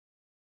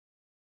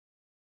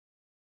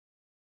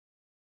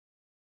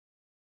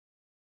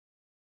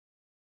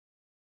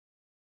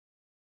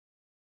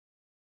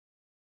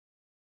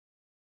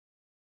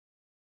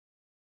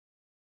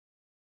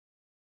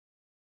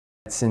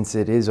Since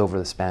it is over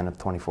the span of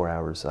 24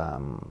 hours,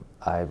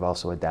 I've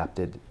also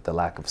adapted the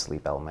lack of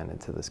sleep element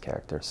into this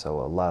character.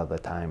 So a lot of the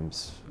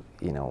times,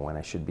 you know, when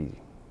I should be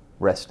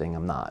resting,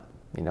 I'm not,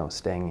 you know,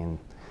 staying in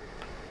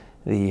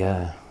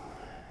the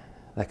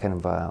that kind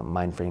of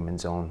mind frame and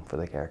zone for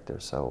the character.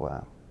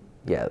 So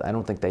yeah, I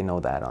don't think they know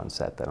that on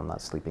set, that I'm not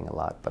sleeping a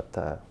lot, but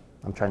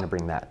I'm trying to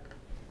bring that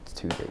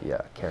to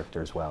the character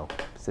as well.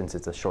 Since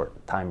it's a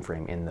short time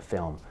frame in the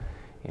film,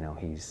 you know,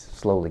 he's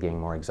slowly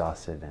getting more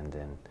exhausted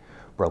and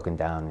broken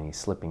down, and he's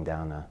slipping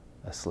down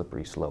a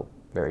slippery slope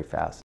very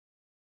fast.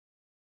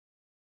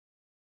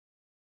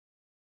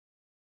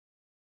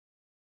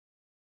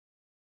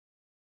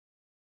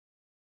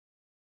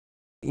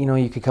 You know,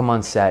 you could come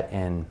on set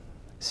and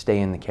stay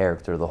in the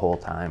character the whole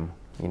time,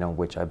 you know,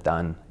 which I've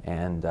done,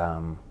 and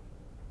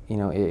you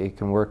know, it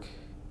can work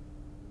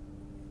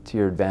to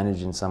your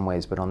advantage in some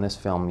ways, but on this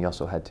film you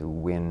also had to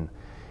win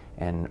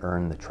and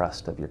earn the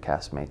trust of your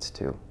castmates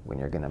too. When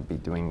you're going to be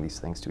doing these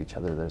things to each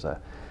other, there's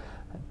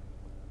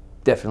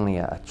definitely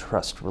a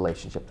trust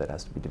relationship that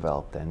has to be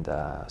developed, and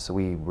so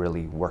we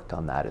really worked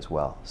on that as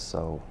well.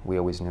 So we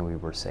always knew we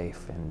were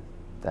safe, and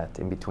that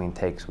in between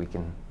takes we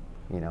can,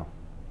 you know,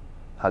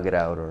 hug it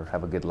out or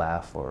have a good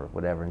laugh or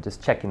whatever, and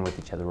just check in with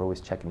each other. We're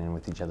always checking in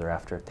with each other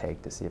after a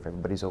take to see if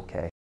everybody's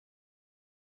okay.